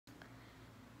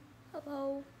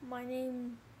Hello, my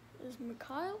name is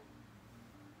Mikhail,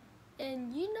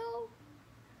 and you're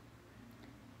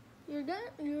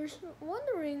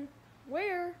wondering,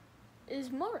 where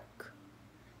is Mark?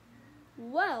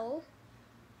 Well,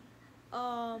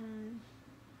 um,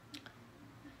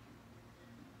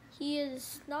 he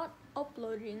is not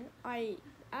uploading. I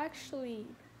actually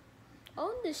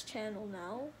own this channel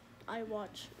now. I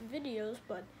watch videos,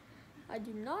 but I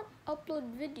do not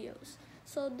upload videos.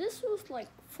 So this was like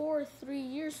 3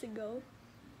 years ago.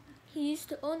 He used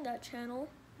to own that channel,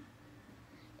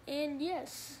 and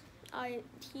yes,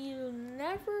 he'll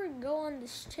never go on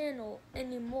this channel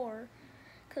anymore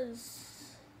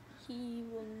because he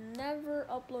will never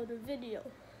upload a video.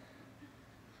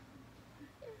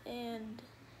 And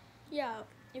yeah,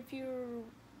 if you're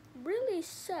really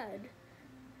sad,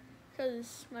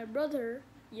 because my brother,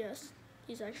 yes,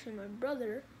 he's actually my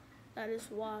brother, that is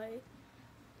why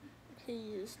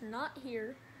he is not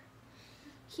here.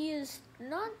 He is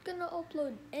not gonna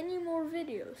upload any more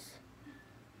videos.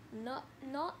 Not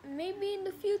maybe in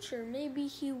the future, maybe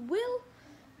he will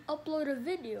upload a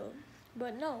video,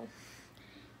 but no,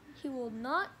 he will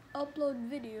not upload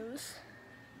videos.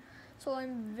 So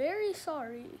I'm very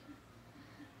sorry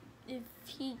if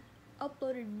he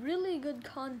uploaded really good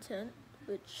content,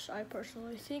 which I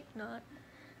personally think not.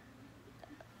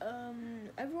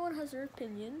 Everyone has their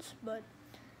opinions, but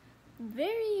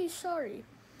very sorry.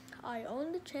 I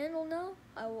own the channel now.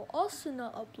 I will also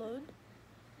not upload.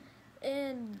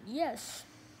 And yes,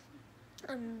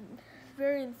 I'm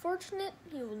very unfortunate.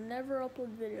 He will never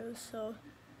upload videos, so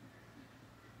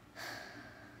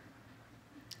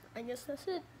I guess that's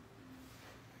it.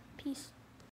 Peace.